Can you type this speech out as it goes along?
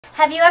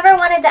Have you ever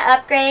wanted to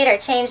upgrade or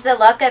change the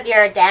look of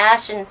your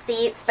dash and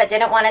seats but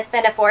didn't want to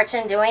spend a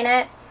fortune doing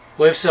it?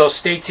 Well, if so,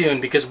 stay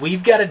tuned because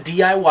we've got a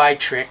DIY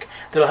trick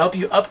that'll help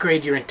you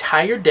upgrade your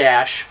entire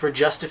dash for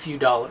just a few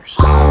dollars.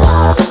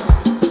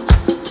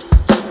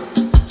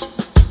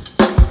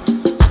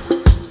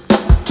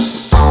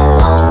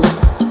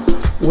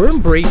 We're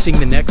embracing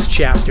the next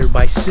chapter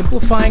by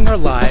simplifying our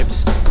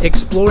lives,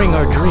 exploring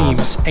our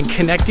dreams, and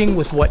connecting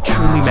with what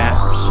truly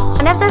matters.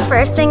 One of the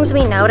first things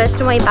we noticed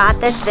when we bought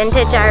this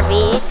vintage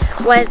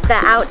RV was the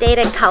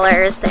outdated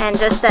colors and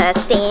just the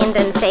stained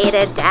and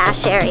faded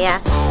dash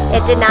area.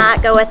 It did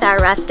not go with our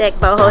rustic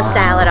boho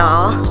style at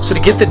all. So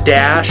to get the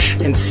dash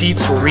and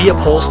seats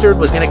reupholstered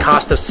was going to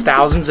cost us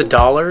thousands of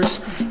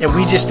dollars, and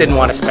we just didn't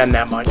want to spend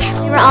that much.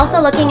 We were also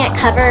looking at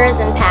covers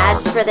and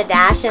pads for the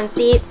dash and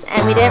seats,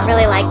 and we didn't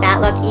really like that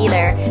look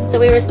either. So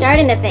we were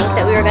starting to think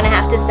that we were going to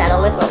have to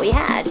settle with what we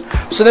had.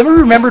 So then we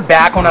remembered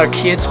back when our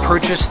kids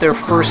purchased their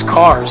first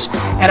cars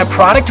and a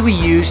product we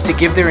used to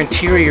give their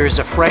interiors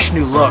a fresh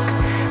new look.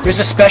 There's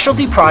a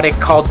specialty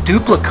product called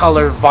dupli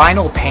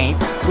vinyl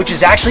paint, which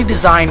is actually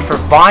designed for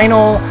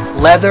vinyl,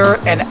 leather,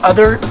 and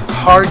other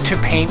hard to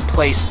paint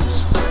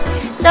places.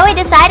 So we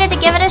decided to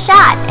give it a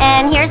shot,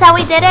 and here's how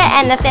we did it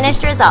and the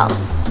finished results.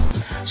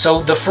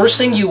 So the first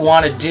thing you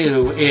want to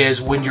do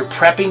is when you're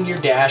prepping your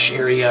dash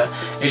area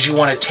is you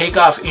want to take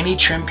off any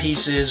trim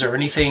pieces or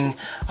anything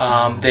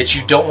that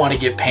you don't want to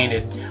get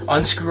painted.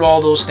 Unscrew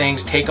all those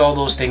things, take all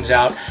those things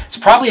out. It's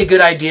probably a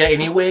good idea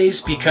anyways,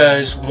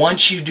 because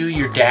once you do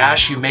your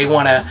dash, you may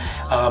want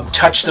to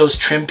touch those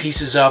trim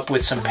pieces up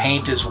with some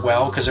paint as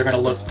well, because they're going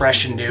to look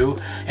fresh and new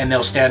and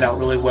they'll stand out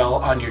really well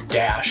on your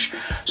dash.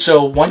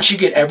 So once you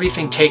get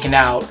everything taken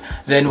out,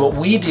 then what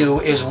we do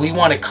is we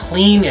want to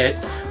clean it.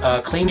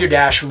 Clean your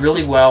dash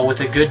really well with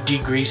a good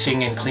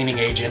degreasing and cleaning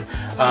agent.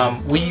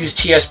 We use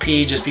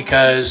TSP just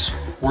because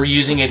we're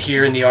using it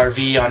here in the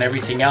RV on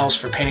everything else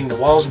for painting the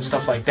walls and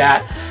stuff like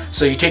that.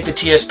 So you take the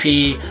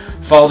TSP,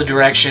 follow the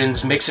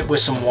directions, mix it with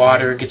some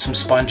water, get some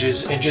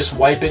sponges, and just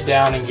wipe it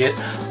down and get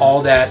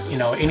all that,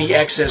 any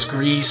excess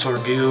grease or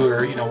goo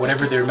or,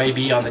 whatever there may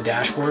be on the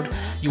dashboard.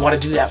 You want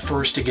to do that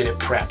first to get it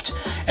prepped.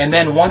 And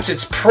then once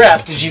it's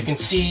prepped, as you can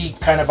see,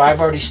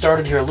 I've already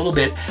started here a little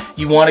bit,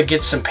 you want to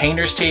get some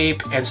painter's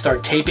tape and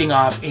start taping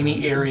off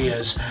any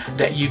areas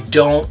that you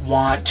don't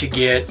want to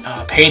get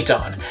paint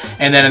on.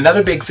 And then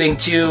another big thing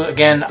too,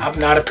 again, I'm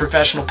not a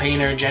professional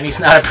painter, Jenny's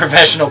not a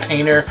professional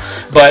painter,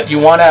 but you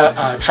want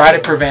to try to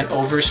prevent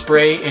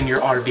overspray in your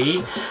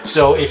RV.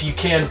 So if you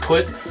can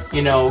put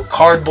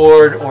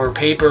cardboard or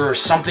paper or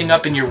something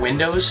up in your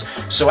windows,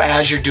 so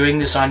as you're doing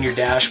this on your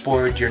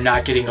dashboard, you're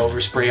not getting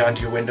overspray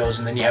onto your windows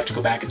and then you have to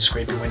go back and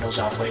scrape your windows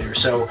off later.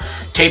 So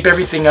tape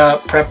everything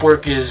up. Prep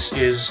work is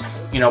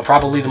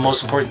probably the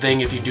most important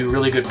thing. If you do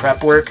really good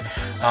prep work,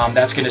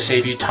 that's going to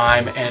save you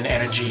time and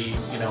energy,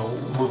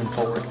 moving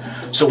forward.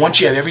 So once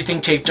you have everything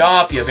taped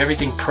off, you have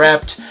everything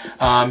prepped,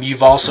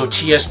 you've also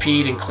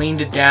TSP'd and cleaned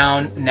it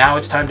down, now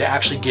it's time to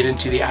actually get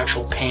into the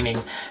actual painting.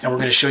 And we're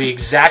going to show you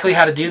exactly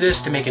how to do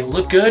this to make it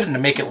look good and to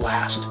make it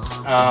last.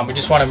 We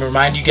just want to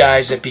remind you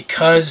guys that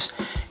because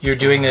you're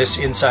doing this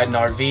inside an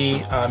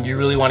RV, you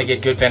really want to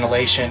get good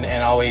ventilation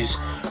and always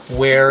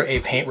wear a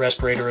paint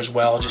respirator as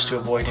well, just to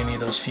avoid any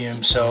of those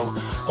fumes. So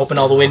open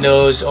all the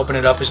windows, open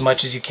it up as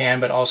much as you can,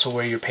 but also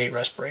wear your paint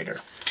respirator.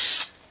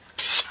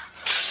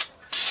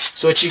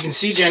 So what you can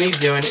see Jenny's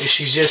doing is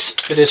she's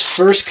just, for this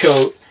first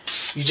coat,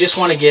 you just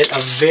want to get a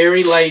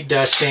very light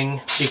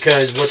dusting,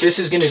 because what this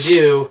is going to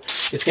do,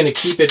 it's going to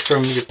keep it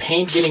from your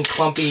paint getting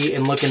clumpy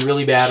and looking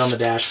really bad on the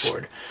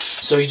dashboard.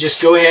 So you just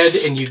go ahead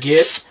and you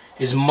get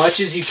as much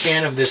as you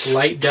can of this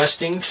light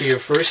dusting for your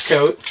first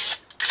coat,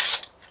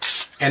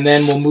 and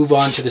then we'll move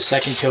on to the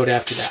second coat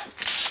after that.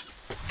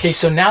 Okay,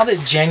 so now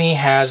that Jenny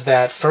has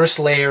that first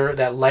layer,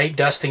 that light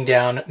dusting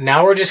down,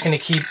 now we're just going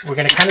to we're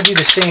going to kind of do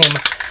the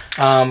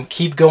same,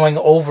 keep going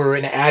over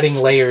and adding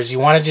layers. You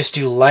want to just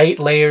do light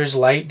layers,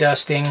 light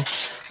dusting,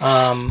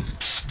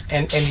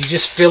 and you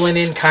just filling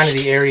in kind of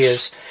the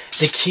areas.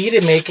 The key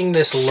to making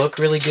this look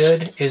really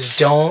good is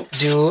don't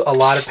do a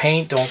lot of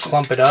paint, don't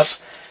clump it up.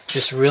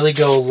 Just really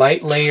go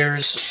light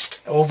layers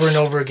over and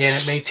over again.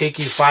 It may take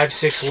you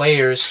 5-6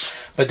 layers,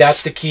 but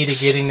that's the key to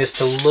getting this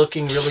to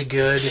looking really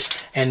good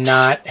and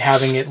not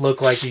having it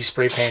look like you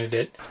spray painted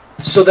it.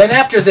 So then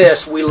after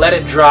this, we let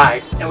it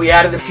dry and we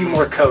added a few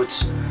more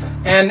coats.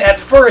 And at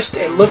first,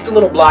 it looked a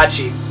little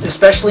blotchy,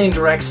 especially in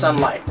direct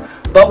sunlight.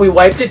 But we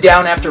wiped it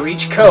down after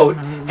each coat,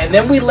 and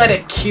then we let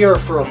it cure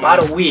for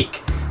about a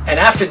week. And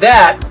after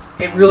that,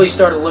 it really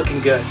started looking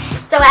good.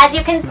 So as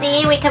you can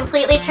see, we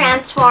completely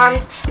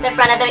transformed the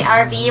front of the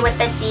RV with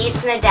the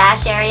seats and the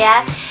dash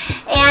area.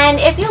 And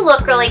if you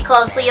look really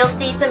closely, you'll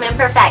see some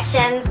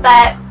imperfections,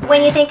 but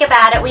when you think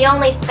about it, we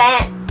only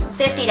spent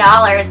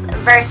 $50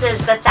 versus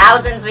the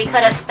thousands we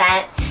could have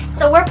spent.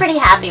 So we're pretty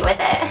happy with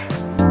it.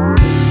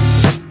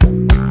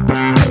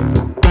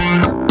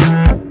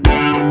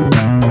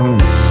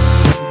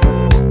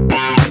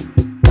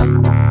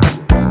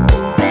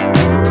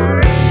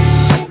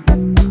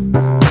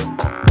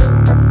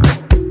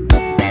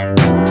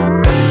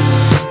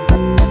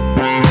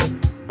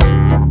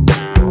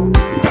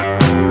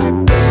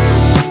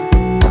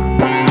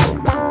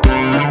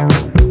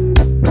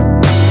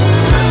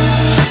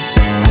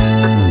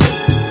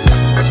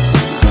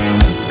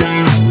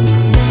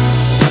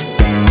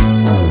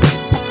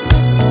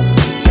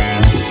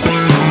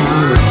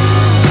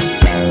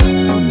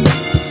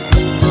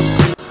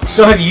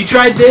 So have you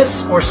tried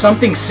this or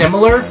something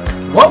similar?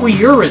 What were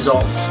your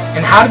results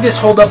and how did this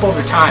hold up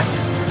over time?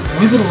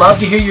 We would love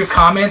to hear your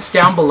comments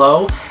down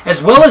below,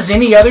 as well as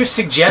any other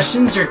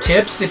suggestions or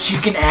tips that you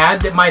can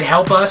add that might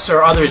help us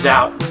or others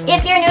out.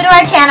 If you're new to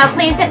our channel,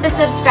 please hit the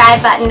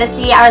subscribe button to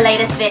see our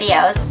latest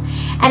videos.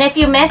 And if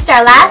you missed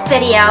our last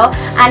video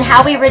on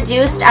how we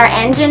reduced our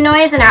engine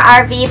noise in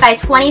our RV by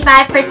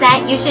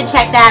 25%, you should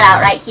check that out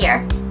right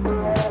here.